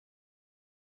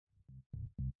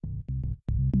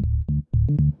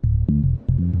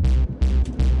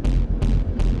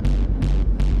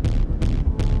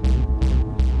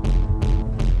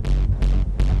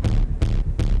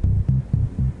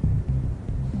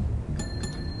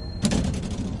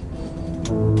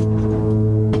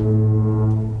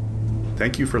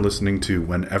Thank you for listening to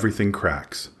When Everything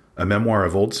Cracks, a memoir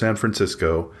of old San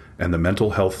Francisco and the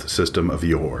mental health system of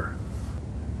yore.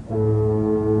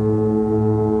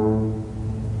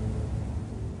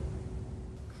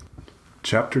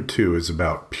 Chapter 2 is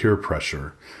about peer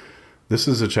pressure. This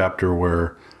is a chapter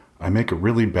where I make a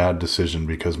really bad decision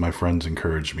because my friends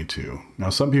encourage me to.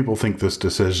 Now, some people think this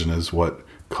decision is what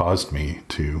caused me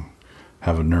to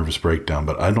have a nervous breakdown,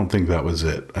 but I don't think that was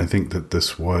it. I think that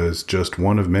this was just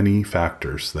one of many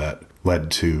factors that led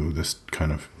to this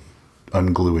kind of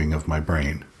ungluing of my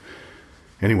brain.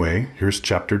 Anyway, here's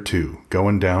chapter 2,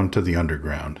 going down to the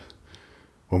underground.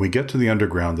 When we get to the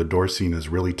underground, the door scene is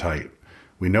really tight.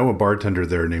 We know a bartender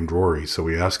there named Rory, so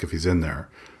we ask if he's in there.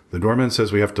 The doorman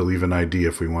says we have to leave an ID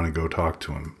if we want to go talk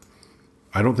to him.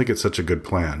 I don't think it's such a good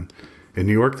plan. In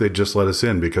New York, they'd just let us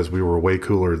in because we were way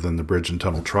cooler than the bridge and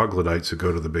tunnel troglodytes who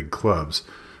go to the big clubs.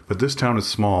 But this town is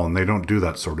small and they don't do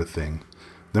that sort of thing.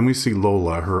 Then we see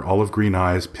Lola, her olive green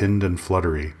eyes pinned and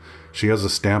fluttery. She has a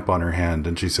stamp on her hand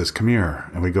and she says, "Come here."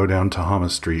 And we go down Tahama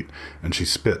Street and she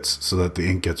spits so that the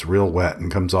ink gets real wet and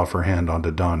comes off her hand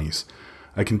onto Donny's.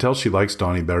 I can tell she likes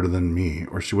Donny better than me,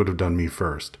 or she would have done me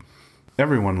first.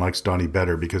 Everyone likes Donny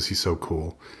better because he's so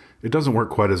cool. It doesn't work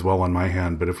quite as well on my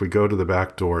hand, but if we go to the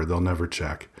back door, they'll never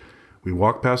check. We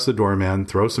walk past the doorman,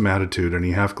 throw some attitude, and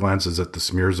he half glances at the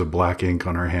smears of black ink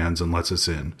on our hands and lets us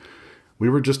in. We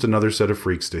were just another set of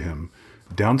freaks to him.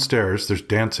 Downstairs, there's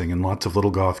dancing and lots of little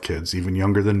goth kids, even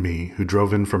younger than me, who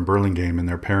drove in from Burlingame in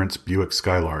their parents' Buick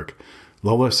Skylark.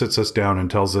 Lola sits us down and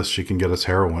tells us she can get us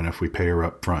heroin if we pay her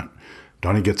up front.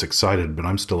 Donny gets excited, but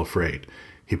I'm still afraid.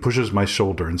 He pushes my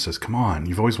shoulder and says, "Come on,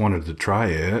 you've always wanted to try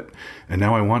it." And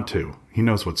now I want to. He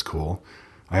knows what's cool.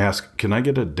 I ask, "Can I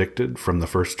get addicted from the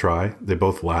first try?" They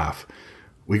both laugh.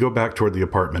 We go back toward the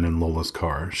apartment in Lola's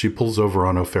car. She pulls over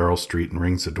on O'Farrell Street and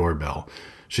rings the doorbell.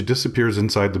 She disappears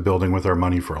inside the building with our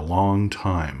money for a long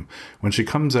time. When she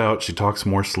comes out, she talks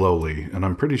more slowly, and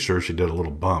I'm pretty sure she did a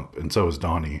little bump, and so is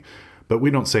Donny. But we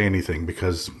don't say anything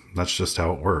because that's just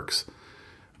how it works.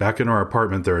 Back in our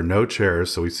apartment, there are no chairs,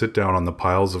 so we sit down on the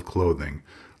piles of clothing.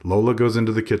 Lola goes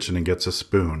into the kitchen and gets a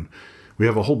spoon. We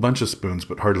have a whole bunch of spoons,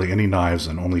 but hardly any knives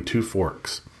and only 2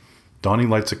 forks. Donny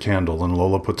lights a candle, and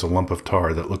Lola puts a lump of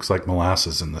tar that looks like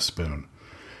molasses in the spoon.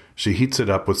 She heats it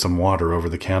up with some water over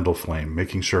the candle flame,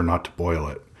 making sure not to boil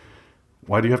it.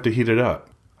 "Why do you have to heat it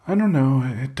up?" "I don't know.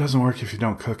 It doesn't work if you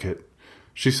don't cook it."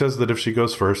 She says that if she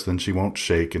goes first, then she won't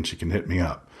shake and she can hit me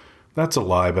up. That's a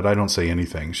lie, but I don't say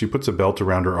anything. She puts a belt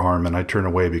around her arm and I turn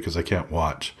away because I can't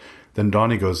watch. Then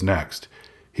Donny goes next.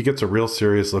 He gets a real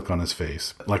serious look on his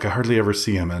face, like I hardly ever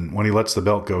see him, and when he lets the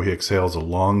belt go, he exhales a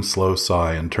long, slow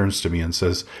sigh and turns to me and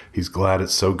says he's glad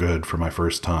it's so good for my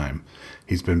first time.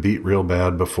 He's been beat real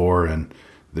bad before, and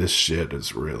this shit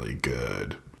is really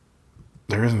good.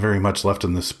 There isn't very much left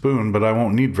in the spoon, but I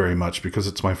won't need very much because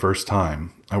it's my first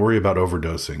time. I worry about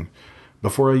overdosing.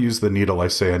 Before I use the needle, I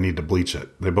say I need to bleach it.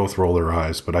 They both roll their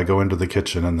eyes, but I go into the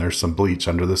kitchen and there's some bleach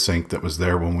under the sink that was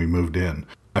there when we moved in.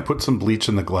 I put some bleach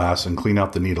in the glass and clean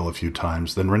out the needle a few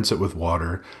times, then rinse it with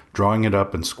water, drawing it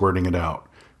up and squirting it out.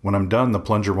 When I'm done, the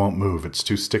plunger won't move. It's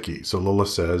too sticky, so Lola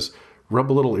says,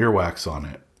 "Rub a little earwax on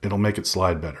it. It'll make it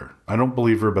slide better." I don't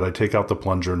believe her, but I take out the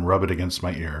plunger and rub it against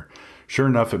my ear. Sure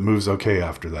enough, it moves okay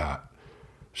after that.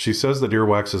 She says that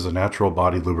earwax is a natural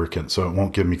body lubricant, so it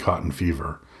won't give me cotton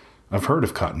fever. I've heard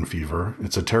of cotton fever.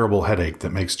 It's a terrible headache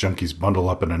that makes junkies bundle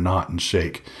up in a knot and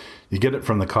shake. You get it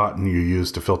from the cotton you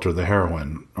use to filter the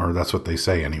heroin, or that's what they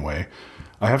say anyway.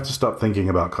 I have to stop thinking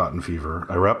about cotton fever.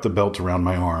 I wrap the belt around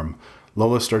my arm.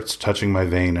 Lola starts touching my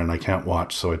vein and I can't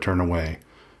watch, so I turn away.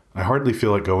 I hardly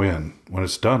feel it go in. When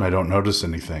it's done, I don't notice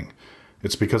anything.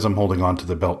 It's because I'm holding on to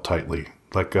the belt tightly.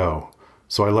 Let go.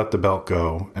 So I let the belt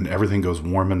go, and everything goes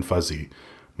warm and fuzzy.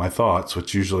 My thoughts,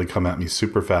 which usually come at me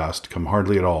super fast, come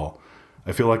hardly at all.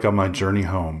 I feel like on my journey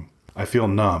home. I feel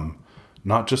numb,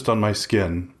 not just on my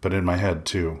skin, but in my head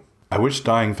too. I wish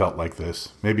dying felt like this.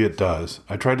 Maybe it does.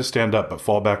 I try to stand up, but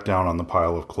fall back down on the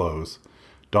pile of clothes.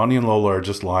 Donny and Lola are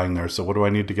just lying there, so what do I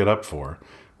need to get up for?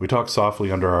 We talk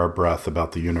softly under our breath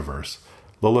about the universe.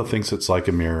 Lola thinks it's like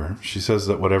a mirror. She says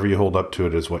that whatever you hold up to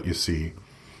it is what you see.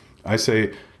 I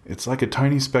say, it's like a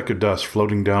tiny speck of dust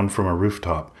floating down from a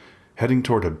rooftop, heading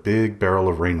toward a big barrel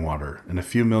of rainwater. In a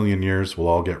few million years, we'll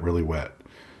all get really wet.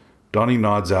 Donny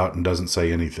nods out and doesn't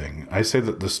say anything. I say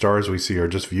that the stars we see are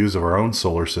just views of our own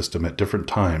solar system at different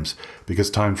times because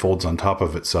time folds on top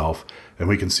of itself and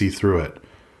we can see through it.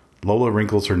 Lola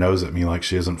wrinkles her nose at me like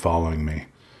she isn't following me.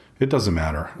 It doesn't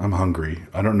matter. I'm hungry.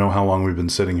 I don't know how long we've been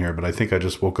sitting here, but I think I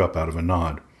just woke up out of a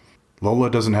nod.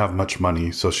 Lola doesn't have much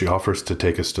money, so she offers to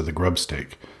take us to the grub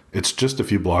steak. It's just a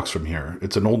few blocks from here.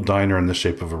 It's an old diner in the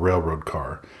shape of a railroad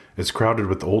car. It's crowded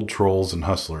with old trolls and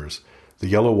hustlers. The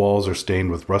yellow walls are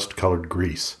stained with rust-colored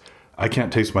grease. I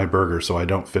can't taste my burger, so I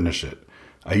don't finish it.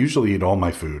 I usually eat all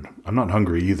my food. I'm not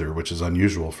hungry either, which is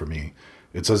unusual for me.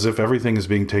 It's as if everything is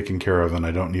being taken care of and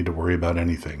I don't need to worry about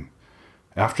anything.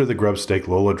 After the grub steak,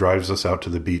 Lola drives us out to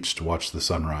the beach to watch the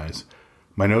sunrise.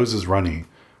 My nose is runny.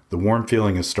 The warm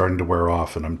feeling is starting to wear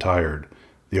off, and I'm tired.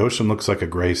 The ocean looks like a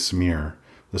gray smear.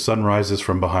 The sun rises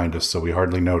from behind us, so we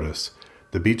hardly notice.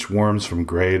 The beach warms from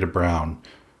gray to brown.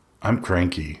 I'm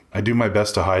cranky. I do my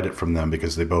best to hide it from them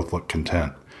because they both look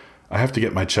content. I have to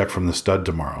get my check from the stud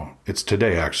tomorrow. It's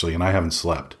today, actually, and I haven't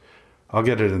slept. I'll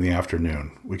get it in the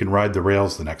afternoon. We can ride the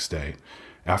rails the next day.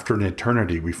 After an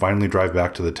eternity, we finally drive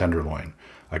back to the Tenderloin.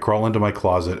 I crawl into my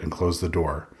closet and close the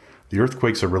door. The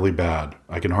earthquakes are really bad.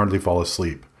 I can hardly fall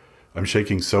asleep. I'm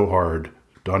shaking so hard.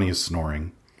 Donny is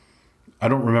snoring. I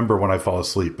don't remember when I fall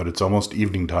asleep, but it's almost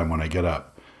evening time when I get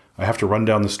up. I have to run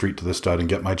down the street to the stud and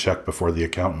get my check before the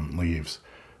accountant leaves.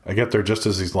 I get there just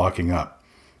as he's locking up.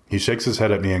 He shakes his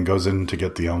head at me and goes in to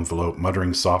get the envelope,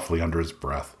 muttering softly under his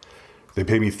breath. They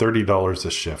pay me $30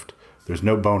 a shift. There's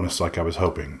no bonus like I was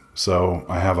hoping, so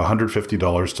I have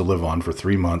 $150 to live on for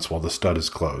 3 months while the stud is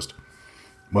closed.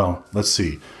 Well, let's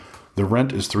see. The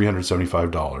rent is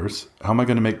 $375. How am I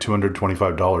going to make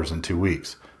 $225 in 2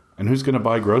 weeks? And who's going to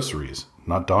buy groceries?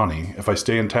 Not Donny. If I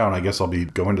stay in town, I guess I'll be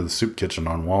going to the soup kitchen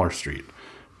on Waller Street.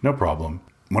 No problem.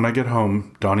 When I get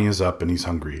home, Donny is up and he's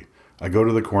hungry. I go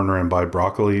to the corner and buy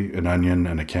broccoli, an onion,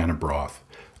 and a can of broth.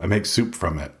 I make soup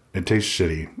from it. It tastes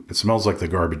shitty. It smells like the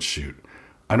garbage chute.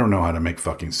 I don't know how to make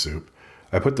fucking soup.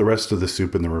 I put the rest of the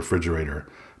soup in the refrigerator.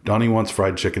 Donny wants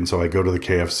fried chicken, so I go to the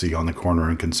KFC on the corner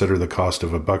and consider the cost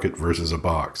of a bucket versus a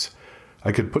box.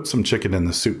 I could put some chicken in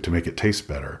the soup to make it taste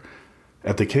better.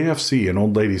 At the KFC, an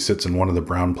old lady sits in one of the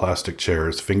brown plastic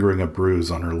chairs, fingering a bruise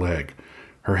on her leg.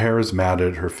 Her hair is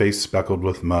matted, her face speckled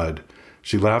with mud.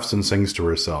 She laughs and sings to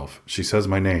herself. She says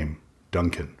my name,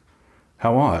 Duncan.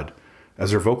 How odd.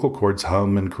 As her vocal cords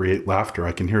hum and create laughter,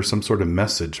 I can hear some sort of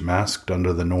message masked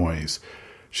under the noise.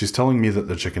 She's telling me that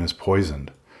the chicken is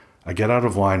poisoned. I get out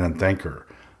of line and thank her.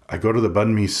 I go to the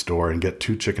bun me store and get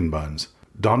 2 chicken buns.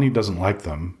 Donny doesn't like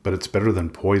them, but it's better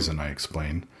than poison, I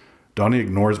explain. Donny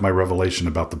ignores my revelation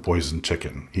about the poisoned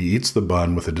chicken. He eats the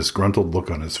bun with a disgruntled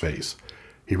look on his face.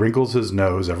 He wrinkles his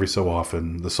nose every so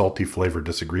often. The salty flavor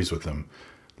disagrees with him.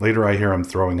 Later I hear him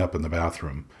throwing up in the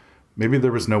bathroom. Maybe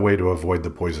there was no way to avoid the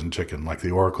poisoned chicken, like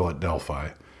the oracle at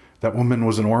Delphi. That woman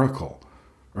was an oracle.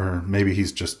 Or maybe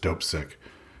he's just dope sick.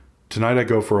 Tonight I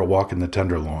go for a walk in the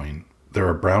Tenderloin. There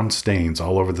are brown stains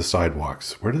all over the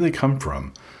sidewalks. Where do they come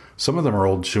from? Some of them are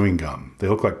old chewing gum. They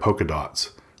look like polka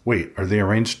dots. Wait, are they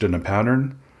arranged in a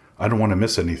pattern? I don't want to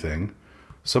miss anything.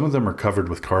 Some of them are covered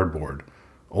with cardboard.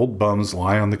 Old bums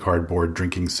lie on the cardboard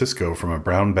drinking Cisco from a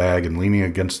brown bag and leaning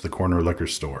against the corner liquor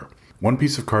store. One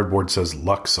piece of cardboard says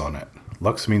Lux on it.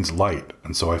 Lux means light,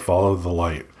 and so I follow the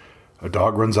light. A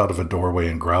dog runs out of a doorway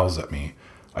and growls at me.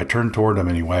 I turn toward him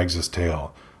and he wags his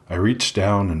tail. I reach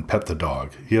down and pet the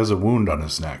dog. He has a wound on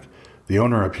his neck. The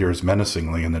owner appears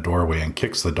menacingly in the doorway and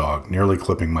kicks the dog, nearly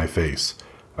clipping my face.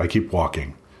 I keep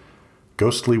walking.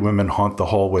 Ghostly women haunt the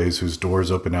hallways whose doors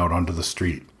open out onto the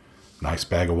street. Nice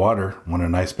bag of water. Want a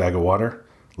nice bag of water?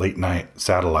 Late night,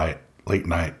 satellite. Late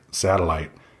night,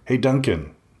 satellite. Hey,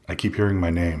 Duncan. I keep hearing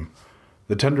my name.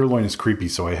 The Tenderloin is creepy,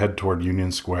 so I head toward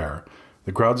Union Square.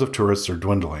 The crowds of tourists are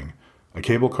dwindling. A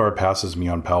cable car passes me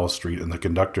on Powell Street, and the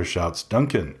conductor shouts,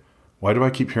 Duncan! Why do I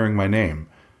keep hearing my name?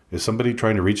 Is somebody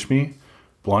trying to reach me?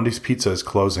 Blondie's Pizza is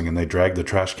closing, and they drag the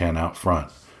trash can out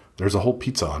front. There's a whole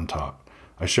pizza on top.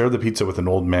 I share the pizza with an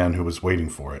old man who was waiting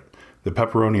for it. The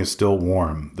pepperoni is still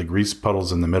warm. The grease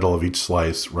puddles in the middle of each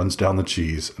slice, runs down the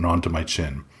cheese, and onto my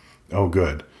chin. Oh,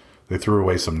 good. They threw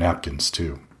away some napkins,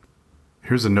 too.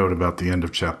 Here's a note about the end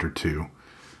of Chapter 2.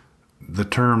 The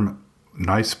term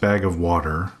nice bag of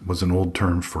water was an old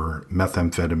term for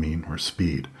methamphetamine or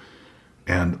speed.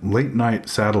 And late night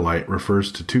satellite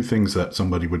refers to 2 things that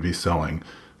somebody would be selling.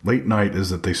 Late night is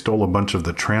that they stole a bunch of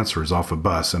the transfers off a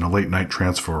bus, and a late night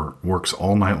transfer works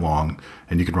all night long,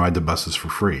 and you can ride the buses for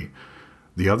free.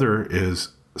 The other is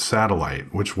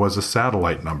satellite, which was a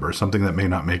satellite number, something that may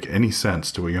not make any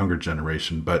sense to a younger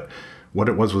generation, but What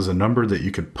it was a number that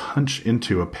you could punch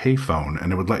into a payphone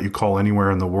and it would let you call anywhere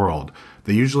in the world.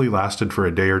 They usually lasted for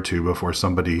a day or two before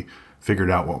somebody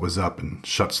figured out what was up and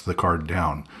shuts the card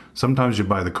down. Sometimes you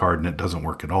buy the card and it doesn't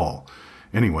work at all.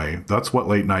 Anyway, that's what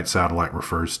late night satellite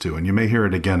refers to, and you may hear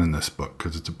it again in this book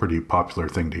because it's a pretty popular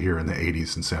thing to hear in the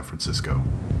 80s in San Francisco.